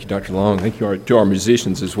Dr. Long. Thank you to our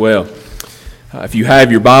musicians as well. If you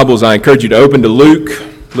have your Bibles, I encourage you to open to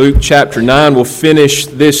Luke chapter 9. We'll finish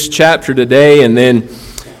this chapter today and then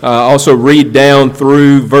also read down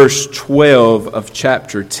through verse 12 of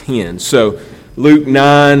chapter 10. So Luke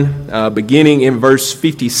 9, beginning in verse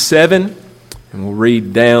 57, and we'll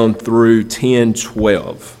read down through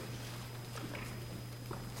 10:12.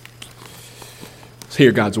 Let's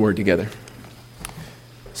hear God's word together.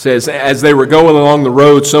 It says, as they were going along the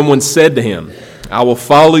road, someone said to him, I will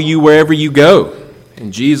follow you wherever you go.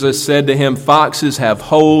 And Jesus said to him, foxes have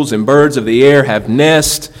holes and birds of the air have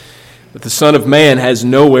nests, but the Son of Man has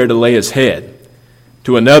nowhere to lay his head.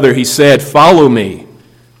 To another he said, follow me.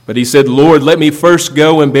 But he said, Lord, let me first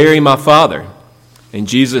go and bury my father. And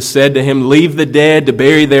Jesus said to him, leave the dead to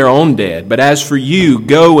bury their own dead. But as for you,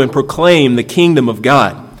 go and proclaim the kingdom of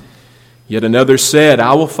God. Yet another said,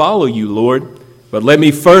 I will follow you, Lord, but let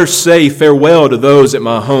me first say farewell to those at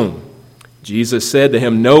my home. Jesus said to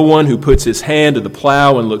him, no one who puts his hand to the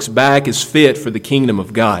plow and looks back is fit for the kingdom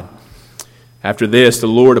of God. After this, the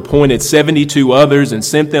Lord appointed 72 others and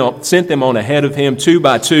sent them on ahead of him, 2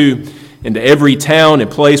 by 2, into every town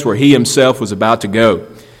and place where he himself was about to go.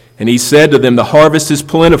 And he said to them, the harvest is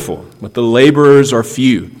plentiful, but the laborers are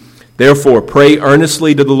few. Therefore, pray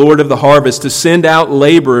earnestly to the Lord of the harvest to send out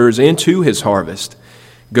laborers into his harvest.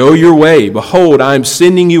 Go your way. Behold, I am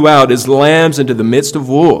sending you out as lambs into the midst of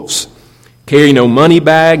wolves. Carry no money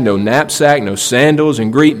bag, no knapsack, no sandals,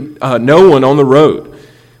 and greet no one on the road.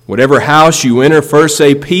 Whatever house you enter, first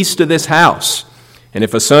say, peace to this house. And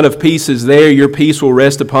if a son of peace is there, your peace will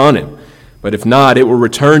rest upon him. But if not, it will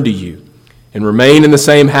return to you. And remain in the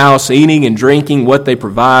same house, eating and drinking what they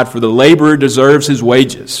provide, for the laborer deserves his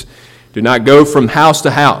wages. Do not go from house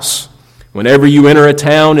to house. Whenever you enter a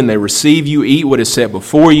town and they receive you, eat what is set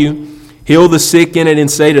before you. Heal the sick in it and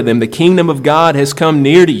say to them, the kingdom of God has come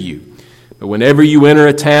near to you. But whenever you enter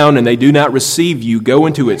a town and they do not receive you, go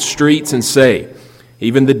into its streets and say,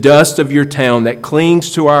 even the dust of your town that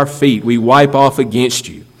clings to our feet we wipe off against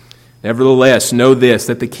you. Nevertheless, know this,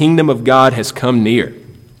 that the kingdom of God has come near.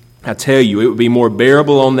 I tell you, it would be more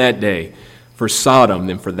bearable on that day for Sodom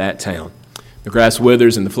than for that town. The grass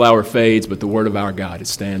withers and the flower fades, but the word of our God, it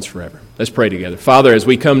stands forever. Let's pray together. Father, as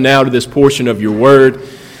we come now to this portion of your word,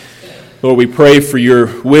 Lord, we pray for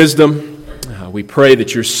your wisdom. We pray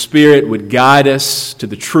that your Spirit would guide us to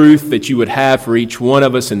the truth that you would have for each one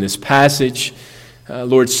of us in this passage.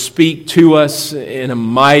 Lord, speak to us in a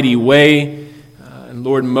mighty way. And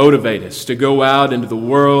Lord, motivate us to go out into the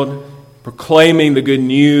world proclaiming the good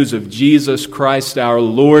news of Jesus Christ our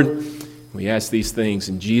Lord. We ask these things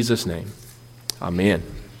in Jesus' name. Amen.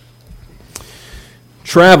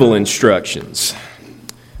 Travel instructions.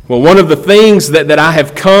 Well, one of the things that I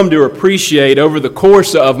have come to appreciate over the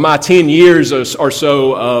course of my 10 years or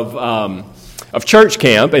so of church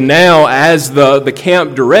camp, and now as the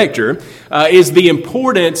camp director, is the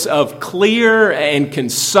importance of clear and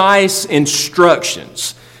concise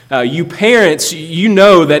instructions. You parents, you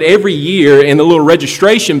know that every year in the little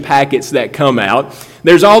registration packets that come out,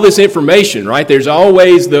 there's all this information, right? There's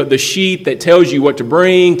always the sheet that tells you what to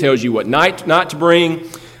bring, tells you what not to bring.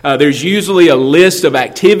 There's usually a list of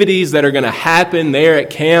activities that are going to happen there at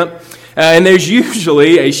camp. And there's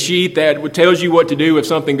usually a sheet that tells you what to do if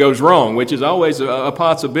something goes wrong, which is always a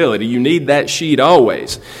possibility. You need that sheet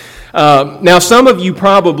always. Now, some of you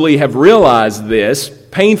probably have realized this,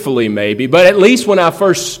 painfully maybe, but at least when I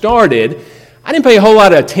first started, I didn't pay a whole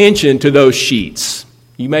lot of attention to those sheets.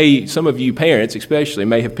 Some of you parents especially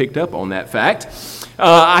may have picked up on that fact.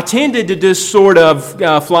 I tended to just sort of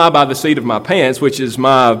fly by the seat of my pants, which is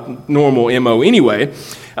my normal MO anyway.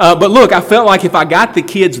 But look, I felt like if I got the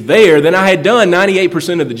kids there, then I had done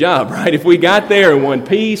 98% of the job, right? If we got there in one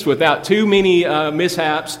piece without too many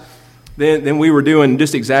mishaps, then we were doing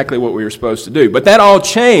just exactly what we were supposed to do. But that all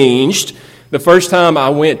changed the first time I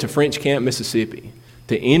went to French Camp, Mississippi,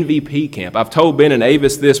 to NVP Camp. I've told Ben and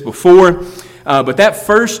Avis this before, but that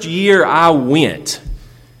first year I went,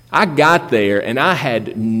 I got there and I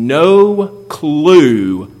had no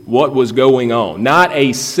clue what was going on.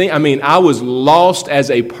 I was lost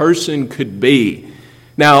as a person could be.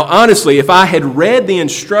 Now, honestly, if I had read the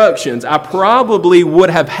instructions, I probably would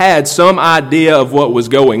have had some idea of what was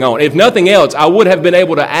going on. If nothing else, I would have been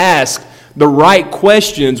able to ask the right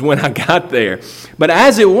questions when I got there. But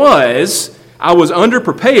as it was, I was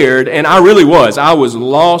underprepared, and I really was. I was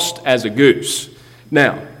lost as a goose.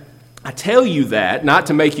 Now, I tell you that not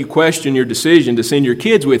to make you question your decision to send your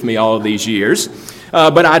kids with me all of these years,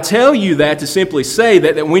 but I tell you that to simply say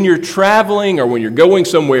that when you're traveling or when you're going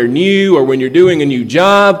somewhere new or when you're doing a new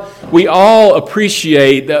job we all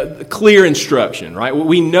appreciate the clear instruction, right?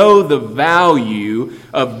 We know the value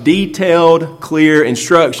of detailed, clear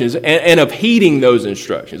instructions and of heeding those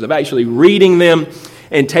instructions, of actually reading them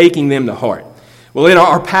and taking them to heart. Well, in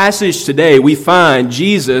our passage today, we find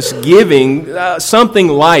Jesus giving something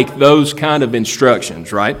like those kind of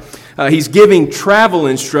instructions, right? He's giving travel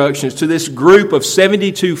instructions to this group of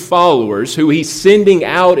 72 followers who he's sending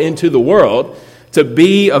out into the world to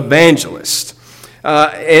be evangelists.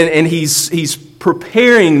 And he's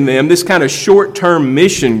preparing them, this kind of short-term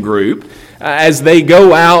mission group, as they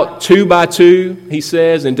go out 2 by 2, he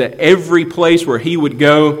says, into every place where he would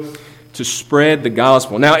go to spread the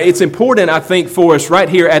gospel. Now, it's important, I think, for us right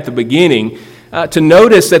here at the beginning to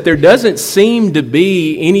notice that there doesn't seem to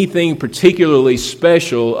be anything particularly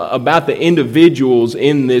special about the individuals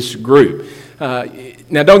in this group.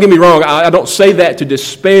 Now, don't get me wrong, I don't say that to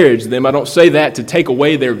disparage them. I don't say that to take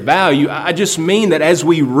away their value. I just mean that as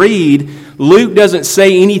we read, Luke doesn't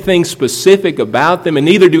say anything specific about them, and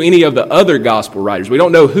neither do any of the other gospel writers. We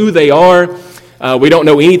don't know who they are. We don't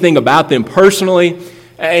know anything about them personally.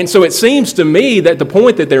 And so it seems to me that the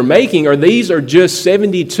point that they're making are these are just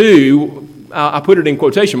 72, I put it in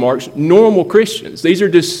quotation marks, normal Christians. These are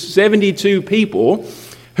just 72 people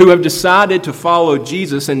who have decided to follow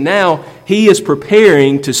Jesus, and now he is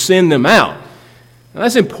preparing to send them out. Now,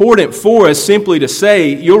 that's important for us simply to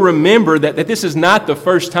say, you'll remember that this is not the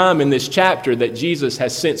first time in this chapter that Jesus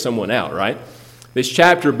has sent someone out, right? This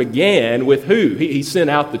chapter began with who? He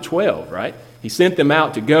sent out the 12, right? He sent them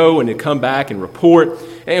out to go and to come back and report.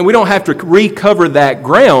 And we don't have to recover that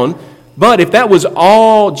ground, but if that was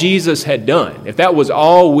all Jesus had done, if that was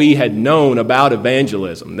all we had known about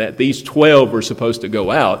evangelism, that these 12 were supposed to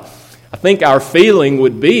go out, I think our feeling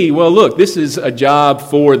would be, well, look, this is a job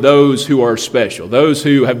for those who are special, those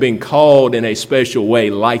who have been called in a special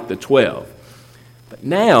way like the 12. But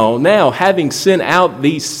now having sent out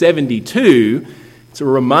these 72, it's a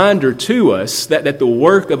reminder to us that the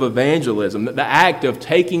work of evangelism, the act of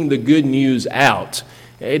taking the good news out,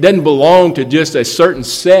 it doesn't belong to just a certain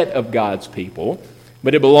set of God's people,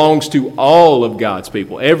 but it belongs to all of God's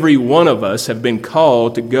people. Every one of us have been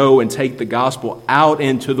called to go and take the gospel out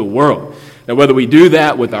into the world. Now, whether we do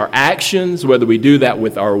that with our actions, whether we do that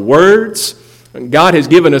with our words, God has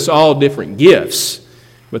given us all different gifts.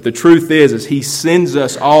 But the truth is He sends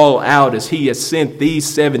us all out as He has sent these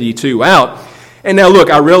 72 out. And now, look,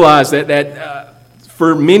 I realize that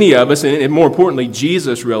for many of us, and more importantly,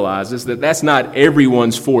 Jesus realizes that that's not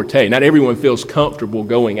everyone's forte. Not everyone feels comfortable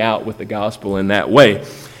going out with the gospel in that way.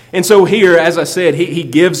 And so here, as I said, he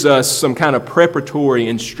gives us some kind of preparatory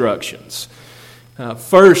instructions.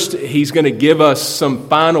 First, he's going to give us some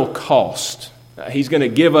final cost. He's going to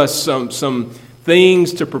give us some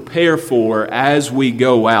things to prepare for as we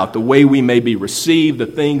go out, the way we may be received, the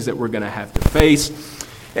things that we're going to have to face.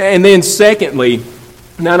 And then secondly,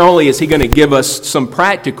 not only is he going to give us some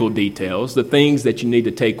practical details, the things that you need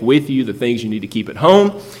to take with you, the things you need to keep at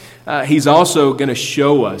home, he's also going to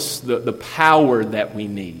show us the power that we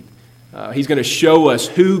need. He's going to show us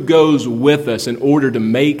who goes with us in order to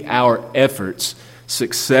make our efforts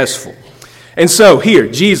successful. And so here,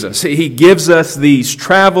 Jesus, he gives us these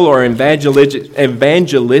travel or evangelistic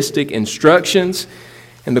instructions.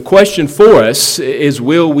 And the question for us is,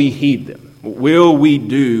 will we heed them? Will we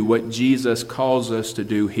do what Jesus calls us to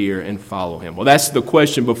do here and follow Him? Well, that's the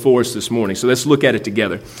question before us this morning. So let's look at it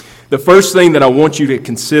together. The first thing that I want you to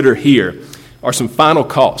consider here are some final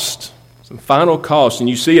costs. Some final costs. And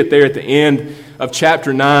you see it there at the end of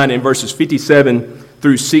chapter 9 in verses 57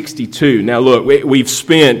 through 62. Now look, we've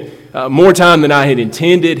spent more time than I had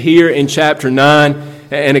intended here in chapter 9.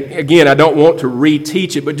 And again, I don't want to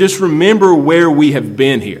reteach it, but just remember where we have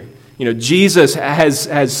been here. You know, Jesus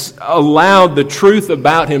has allowed the truth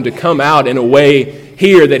about Him to come out in a way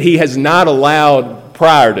here that He has not allowed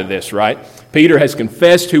prior to this, right? Peter has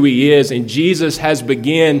confessed who he is, and Jesus has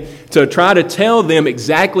begun to try to tell them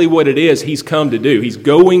exactly what it is He's come to do. He's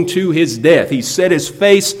going to His death. He's set His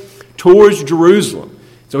face towards Jerusalem.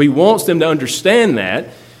 So He wants them to understand that.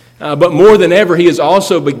 But more than ever, He has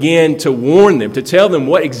also begun to warn them, to tell them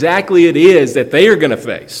what exactly it is that they are going to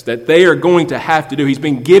face, that they are going to have to do. He's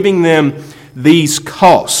been giving them these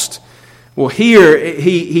costs. Well, here,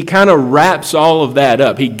 he kind of wraps all of that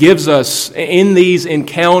up. He gives us, in these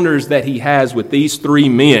encounters that He has with these three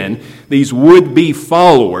men, these would-be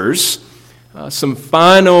followers, some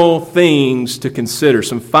final things to consider,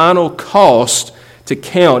 some final cost to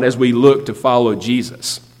count as we look to follow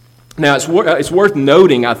Jesus. Now, it's worth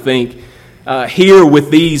noting, I think, here with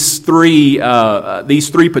these three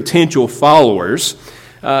potential followers,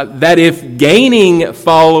 that if gaining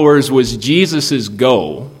followers was Jesus'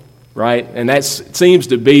 goal, right? And that seems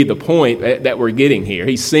to be the point that we're getting here.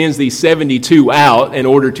 He sends these 72 out in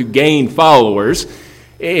order to gain followers.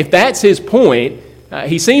 If that's his point,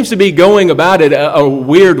 he seems to be going about it a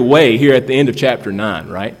weird way here at the end of chapter 9,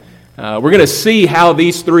 right? We're going to see how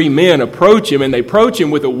these three men approach him, and they approach him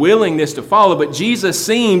with a willingness to follow. But Jesus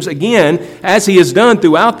seems, again, as he has done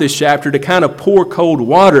throughout this chapter, to kind of pour cold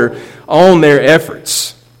water on their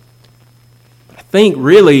efforts. I think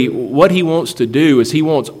really what he wants to do is he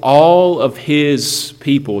wants all of his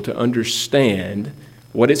people to understand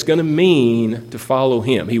what it's going to mean to follow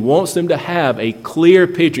him. He wants them to have a clear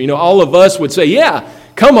picture. You know, all of us would say, yeah,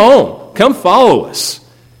 come on, come follow us.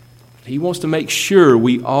 He wants to make sure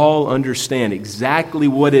we all understand exactly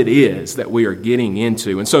what it is that we are getting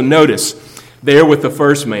into. And so notice there with the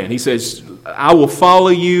first man, he says, I will follow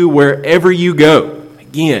you wherever you go.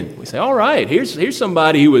 Again, we say, all right, here's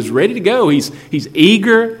somebody who is ready to go. He's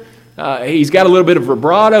eager. He's got a little bit of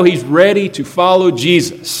vibrato. He's ready to follow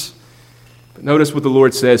Jesus. But notice what the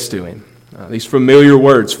Lord says to him. These familiar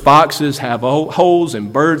words, foxes have holes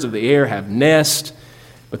and birds of the air have nests,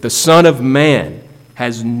 but the Son of Man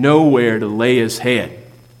has nowhere to lay his head.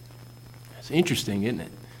 That's interesting, isn't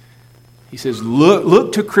it? He says,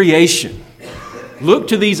 look to creation. Look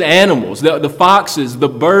to these animals, the foxes, the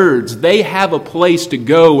birds. They have a place to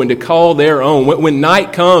go and to call their own. When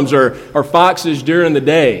night comes, or foxes during the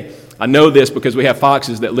day. I know this because we have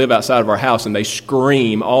foxes that live outside of our house and they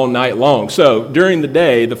scream all night long. So during the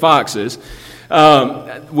day, the foxes,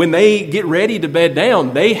 when they get ready to bed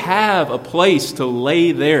down, they have a place to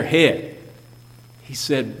lay their head. He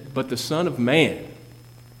said, but the Son of Man,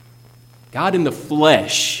 God in the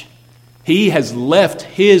flesh, he has left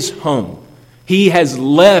his home. He has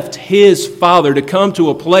left his Father to come to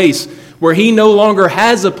a place where he no longer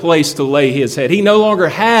has a place to lay his head. He no longer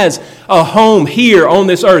has a home here on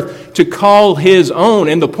this earth to call his own.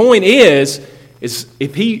 And the point is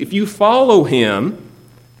if you follow him,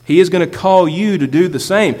 he is going to call you to do the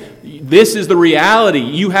same. This is the reality.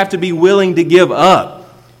 You have to be willing to give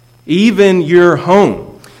up, even your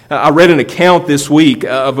home. I read an account this week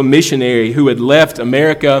of a missionary who had left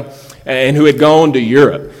America and who had gone to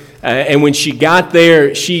Europe. And when she got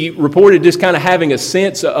there, she reported just kind of having a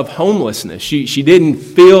sense of homelessness. She didn't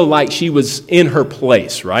feel like she was in her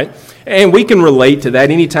place, right? And we can relate to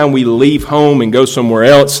that. Anytime we leave home and go somewhere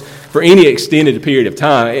else for any extended period of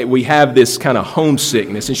time, we have this kind of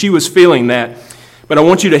homesickness. And she was feeling that. But I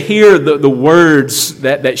want you to hear the words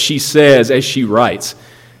that she says as she writes.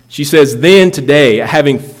 She says, then today,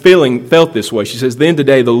 having felt this way, she says, then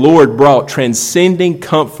today the Lord brought transcending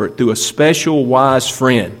comfort through a special wise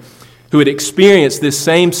friend who had experienced this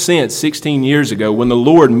same sense 16 years ago when the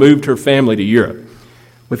Lord moved her family to Europe.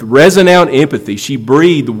 With resonant empathy, she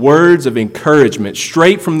breathed words of encouragement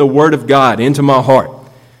straight from the Word of God into my heart.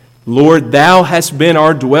 Lord, thou hast been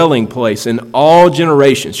our dwelling place in all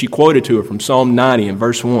generations. She quoted to her from Psalm 90 in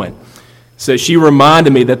verse 1. So she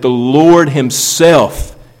reminded me that the Lord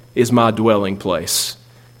himself is my dwelling place,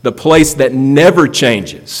 the place that never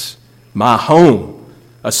changes, my home.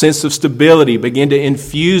 A sense of stability began to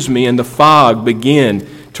infuse me, and the fog began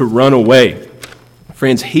to run away.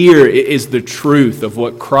 Friends, here is the truth of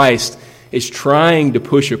what Christ is trying to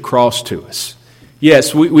push across to us.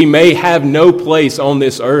 Yes, we may have no place on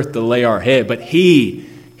this earth to lay our head, but He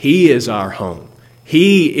is our home.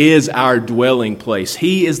 He is our dwelling place.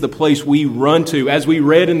 He is the place we run to, as we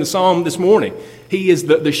read in the psalm this morning. He is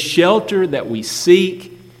the shelter that we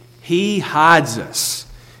seek. He hides us.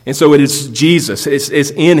 And so it is Jesus. It's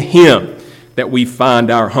in Him that we find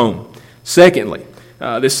our home. Secondly,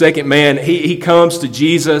 this second man, he comes to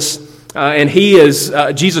Jesus, and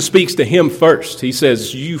Jesus speaks to him first. He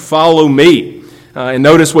says, you follow me. And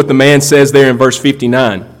notice what the man says there in verse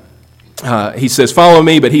 59. He says, follow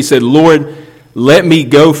me, but he said, Lord, let me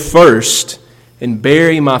go first and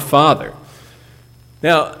bury my father.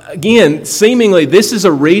 Now, again, seemingly this is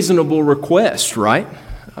a reasonable request, right?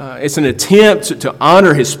 It's an attempt to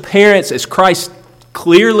honor his parents as Christ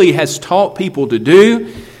clearly has taught people to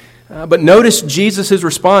do. But notice Jesus'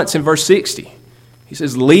 response in verse 60. He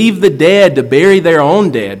says, leave the dead to bury their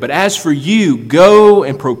own dead, but as for you, go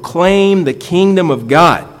and proclaim the kingdom of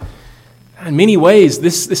God. In many ways,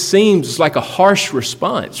 this seems like a harsh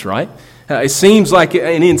response, right? It seems like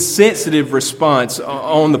an insensitive response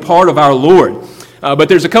on the part of our Lord. But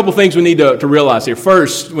there's a couple things we need to realize here.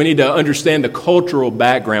 First, we need to understand the cultural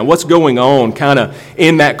background. What's going on kind of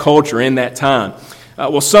in that culture, in that time?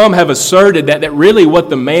 Well, some have asserted that really what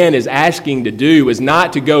the man is asking to do is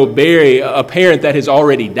not to go bury a parent that has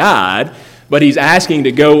already died, but he's asking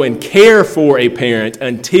to go and care for a parent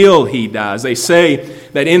until he dies. They say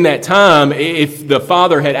that in that time, if the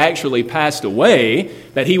father had actually passed away,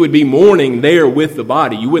 that he would be mourning there with the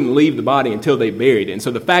body. You wouldn't leave the body until they buried it. And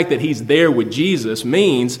so the fact that he's there with Jesus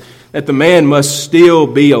means that the man must still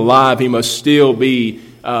be alive. He must still be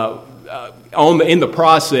in the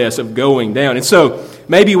process of going down. And so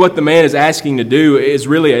maybe what the man is asking to do is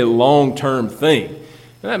really a long-term thing.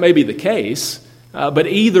 Now, that may be the case, but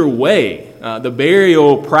either way, the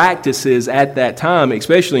burial practices at that time,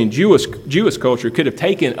 especially in Jewish culture, could have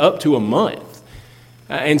taken up to a month.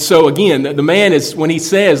 And so again, the man is, when he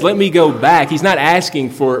says, let me go back, he's not asking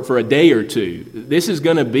for a day or two. This is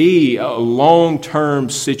going to be a long-term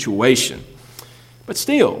situation. But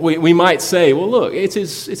still, we might say, well, look, it's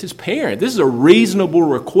his parent. This is a reasonable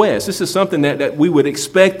request. This is something that we would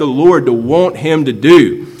expect the Lord to want him to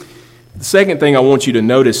do. The second thing I want you to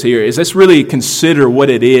notice here is let's really consider what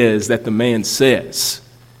it is that the man says.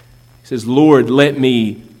 He says, Lord, let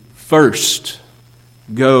me first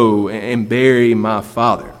go and bury my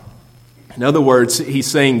father. In other words, he's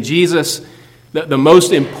saying, Jesus, the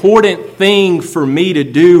most important thing for me to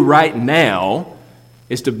do right now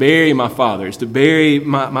is to bury my father, is to bury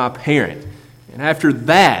my parent. And after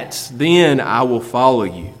that, then I will follow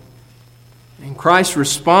you. And Christ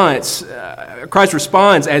responds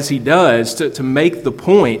as he does to make the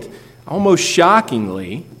point, almost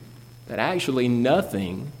shockingly, that actually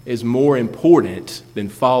nothing is more important than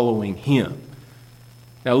following him.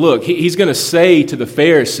 Now look, he's going to say to the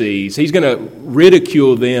Pharisees, he's going to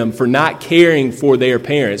ridicule them for not caring for their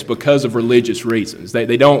parents because of religious reasons.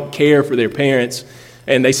 They don't care for their parents,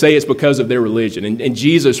 and they say it's because of their religion. And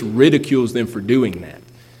Jesus ridicules them for doing that.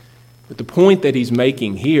 But the point that he's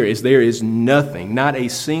making here is there is nothing, not a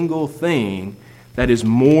single thing, that is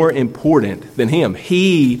more important than him.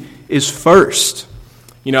 He is first.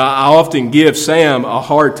 You know, I often give Sam a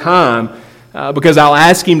hard time because I'll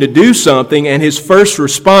ask him to do something, and his first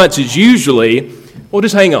response is usually, well,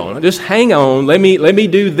 just hang on, let me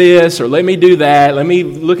do this, or let me do that, let me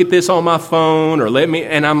look at this on my phone,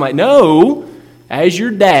 and I'm like, no, as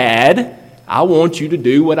your dad, I want you to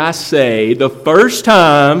do what I say the first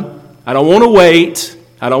time. I don't want to wait.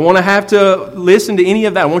 I don't want to have to listen to any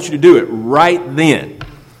of that. I want you to do it right then.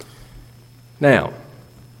 Now,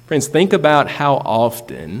 friends, think about how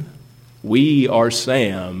often we are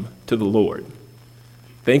Sam to the Lord.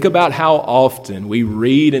 Think about how often we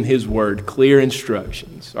read in His Word clear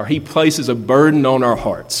instructions, or He places a burden on our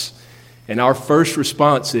hearts, and our first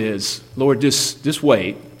response is, Lord, just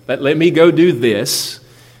wait. Let me go do this,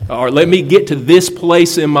 or let me get to this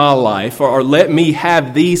place in my life, or let me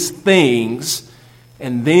have these things,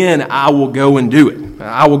 and then I will go and do it.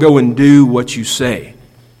 I will go and do what you say.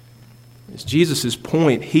 Jesus'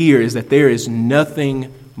 point here is that there is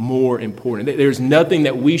nothing more important. There's nothing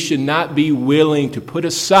that we should not be willing to put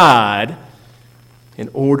aside in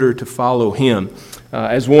order to follow Him.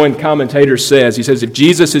 As one commentator says, he says, if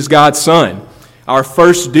Jesus is God's Son, our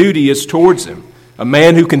first duty is towards Him. A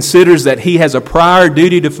man who considers that he has a prior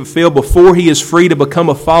duty to fulfill before he is free to become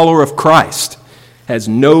a follower of Christ has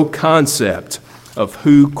no concept of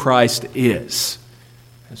who Christ is.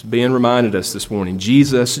 As Ben reminded us this morning,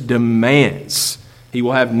 Jesus demands he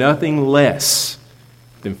will have nothing less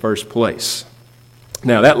than first place.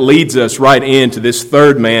 Now that leads us right into this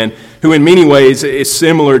third man who in many ways is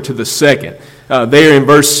similar to the second. There in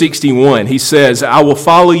verse 61, he says, I will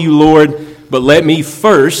follow you, Lord, but let me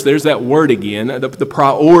first, there's that word again, the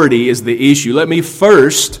priority is the issue. Let me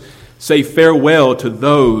first say farewell to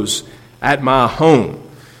those at my home.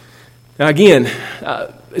 Now again,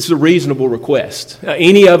 this is a reasonable request.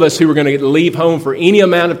 Any of us who are going to leave home for any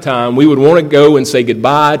amount of time, we would want to go and say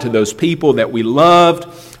goodbye to those people that we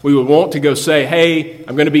loved. We would want to go say, hey,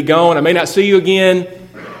 I'm going to be gone. I may not see you again.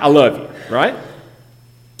 I love you, right?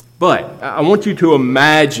 But I want you to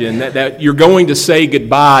imagine that you're going to say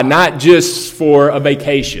goodbye, not just for a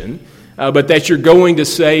vacation, but that you're going to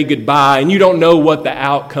say goodbye, and you don't know what the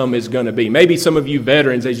outcome is going to be. Maybe some of you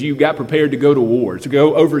veterans, as you got prepared to go to war, to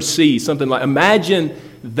go overseas, something like, imagine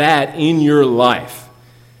that in your life.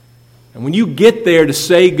 And when you get there to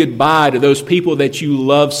say goodbye to those people that you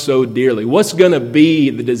love so dearly, what's going to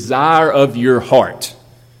be the desire of your heart?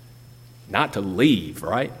 Not to leave,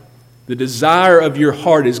 right? The desire of your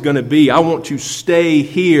heart is going to be, I want to stay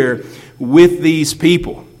here with these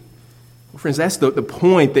people. Well, friends, that's the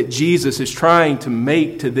point that Jesus is trying to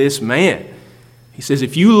make to this man. He says,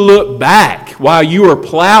 if you look back while you are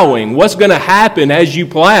plowing, what's going to happen as you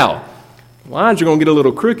plow? Lines are going to get a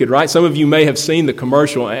little crooked, right? Some of you may have seen the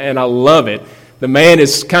commercial, and I love it. The man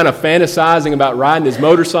is kind of fantasizing about riding his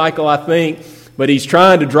motorcycle, I think, but he's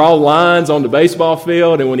trying to draw lines on the baseball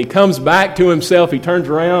field, and when he comes back to himself, he turns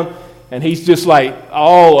around, and he's just like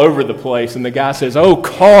all over the place. And the guy says, "Oh,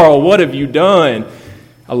 Carl, what have you done?"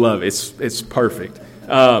 I love it. It's perfect.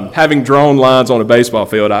 Having drawn lines on a baseball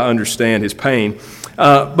field, I understand his pain.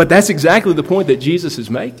 But that's exactly the point that Jesus is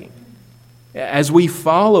making. As we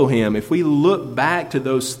follow him, if we look back to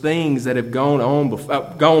those things that have gone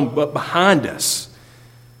behind us,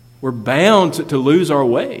 we're bound to lose our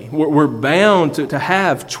way. We're bound to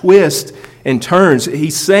have twists and turns.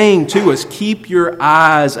 He's saying to us, keep your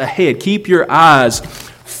eyes ahead. Keep your eyes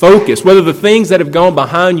focused. Whether the things that have gone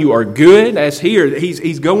behind you are good, as here,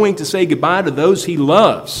 he's going to say goodbye to those he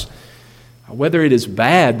loves. Whether it is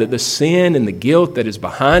bad, that the sin and the guilt that is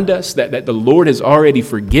behind us, that the Lord has already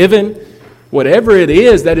forgiven, whatever it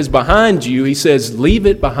is that is behind you, he says, leave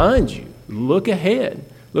it behind you. Look ahead.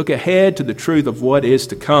 Look ahead to the truth of what is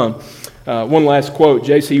to come. One last quote,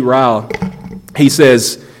 J.C. Ryle. He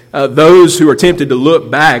says, those who are tempted to look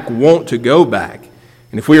back want to go back.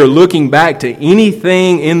 And if we are looking back to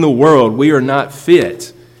anything in the world, we are not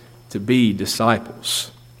fit to be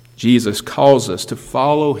disciples. Jesus calls us to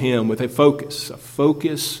follow him with a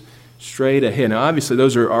focus straight ahead. Now, obviously,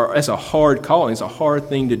 that's a hard calling. It's a hard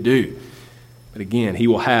thing to do. But again, he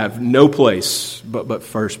will have no place but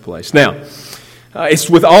first place. Now, it's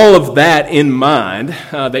with all of that in mind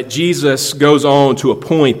that Jesus goes on to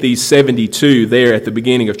appoint these 72 there at the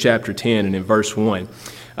beginning of chapter 10 and in verse 1.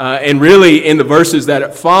 And really, in the verses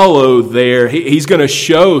that follow there, he's going to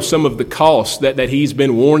show some of the costs that he's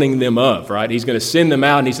been warning them of, right? He's going to send them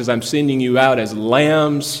out, and he says, I'm sending you out as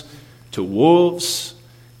lambs to wolves.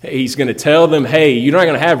 He's going to tell them, hey, you're not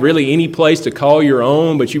going to have really any place to call your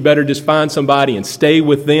own, but you better just find somebody and stay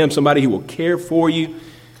with them, somebody who will care for you.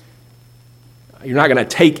 You're not going to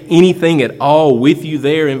take anything at all with you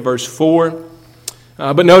there in verse 4.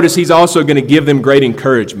 But notice he's also going to give them great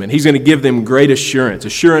encouragement. He's going to give them great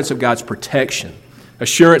assurance of God's protection,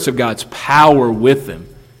 assurance of God's power with them,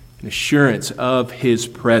 and assurance of his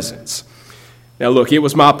presence. Now look, it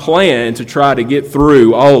was my plan to try to get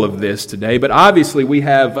through all of this today, but obviously we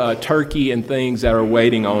have turkey and things that are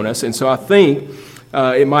waiting on us, and so I think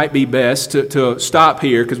it might be best to stop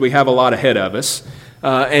here because we have a lot ahead of us.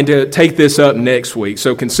 And to take this up next week.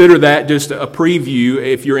 So consider that just a preview,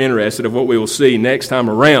 if you're interested, of what we will see next time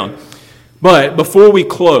around. But before we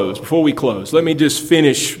close, let me just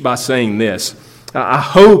finish by saying this. I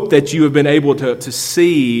hope that you have been able to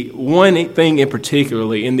see one thing in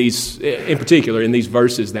particular in these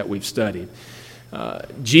verses that we've studied.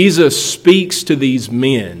 Jesus speaks to these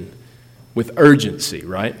men with urgency,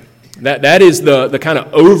 right? That is the kind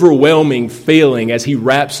of overwhelming feeling as he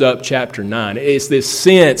wraps up chapter 9. It's this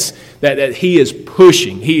sense that he is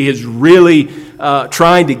pushing. He is really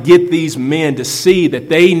trying to get these men to see that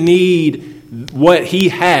they need what he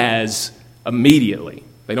has immediately.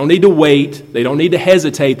 They don't need to wait. They don't need to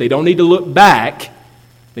hesitate. They don't need to look back.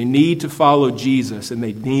 They need to follow Jesus, and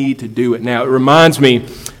they need to do it now. It reminds me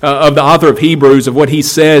of the author of Hebrews, of what he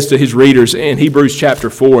says to his readers in Hebrews chapter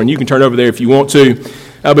 4, and you can turn over there if you want to.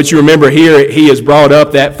 But you remember here, he has brought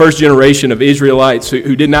up that first generation of Israelites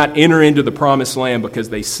who did not enter into the promised land because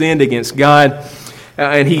they sinned against God.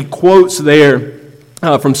 And he quotes there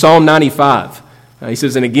from Psalm 95. He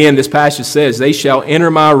says, and again, this passage says, they shall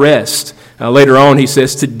enter my rest. Later on, he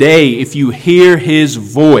says, today, if you hear his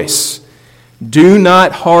voice, do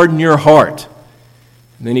not harden your heart.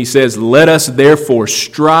 And then he says, let us therefore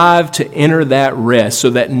strive to enter that rest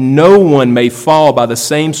so that no one may fall by the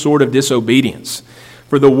same sort of disobedience.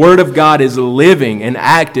 For the word of God is living and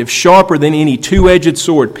active, sharper than any two-edged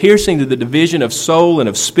sword, piercing to the division of soul and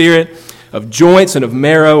of spirit, of joints and of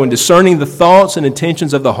marrow, and discerning the thoughts and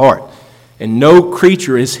intentions of the heart. And no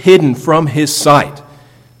creature is hidden from his sight,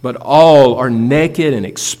 but all are naked and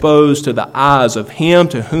exposed to the eyes of him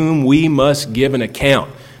to whom we must give an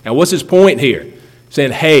account. Now, what's his point here?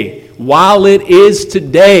 Saying, hey, while it is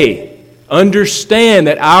today, understand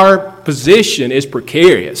that our position is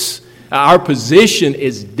precarious. Our position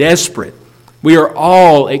is desperate. We are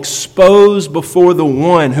all exposed before the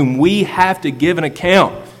one whom we have to give an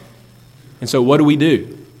account. And so what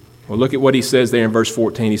do? Well, look at what he says there in verse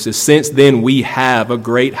 14. He says, since then we have a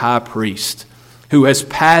great high priest who has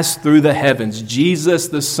passed through the heavens, Jesus,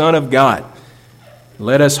 the Son of God.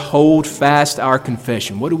 Let us hold fast our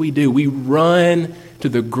confession. What do? We run to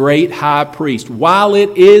the great high priest. While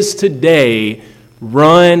it is today,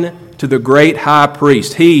 run to the great high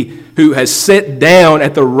priest, he who has sat down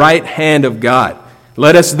at the right hand of God.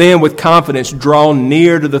 Let us then with confidence draw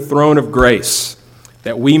near to the throne of grace,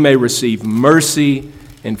 that we may receive mercy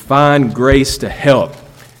and find grace to help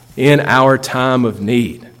in our time of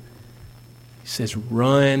need. He says,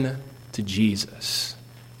 run to Jesus.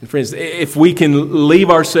 And friends, if we can leave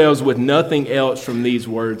ourselves with nothing else from these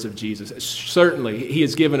words of Jesus, certainly He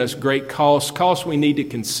has given us great costs we need to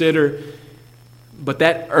consider, but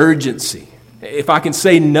that urgency, if I can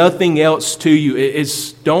say nothing else to you,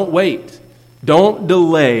 is don't wait, don't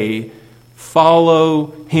delay, follow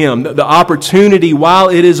Him. The opportunity, while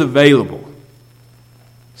it is available,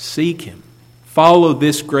 seek Him. Follow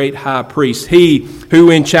this great high priest, He who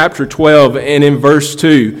in chapter 12 and in verse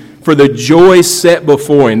 2, for the joy set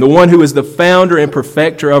before Him, the one who is the founder and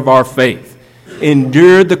perfecter of our faith,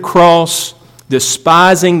 endured the cross,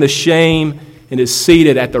 despising the shame, and is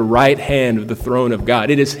seated at the right hand of the throne of God.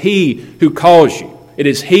 It is He who calls you. It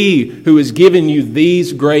is He who has given you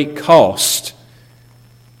these great costs.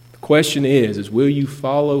 The question is will you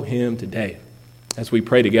follow Him today? As we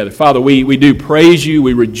pray together. Father, we do praise You.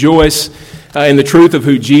 We rejoice in the truth of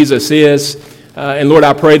who Jesus is. And Lord,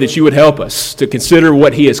 I pray that You would help us to consider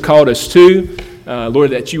what He has called us to.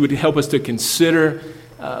 Lord, that You would help us to consider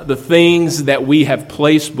the things that we have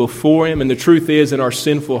placed before Him. And the truth is, in our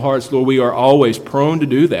sinful hearts, Lord, we are always prone to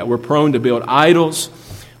do that. We're prone to build idols.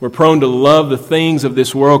 We're prone to love the things of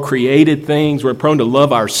this world, created things. We're prone to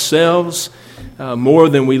love ourselves more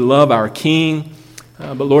than we love our King.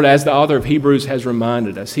 But Lord, as the author of Hebrews has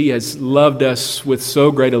reminded us, He has loved us with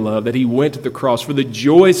so great a love that He went to the cross for the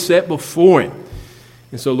joy set before Him.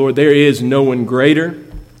 And so, Lord, there is no one greater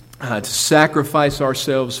to sacrifice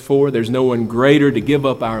ourselves for. There's no one greater to give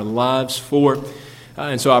up our lives for.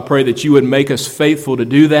 And so I pray that You would make us faithful to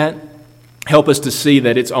do that. Help us to see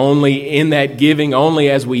that it's only in that giving, only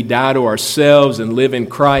as we die to ourselves and live in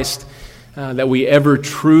Christ, that we ever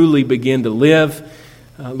truly begin to live.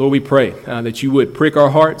 Lord, we pray that You would prick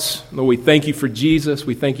our hearts. Lord, we thank You for Jesus.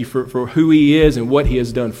 We thank You for who He is and what He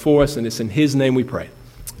has done for us. And it's in His name we pray.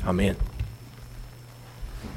 Amen.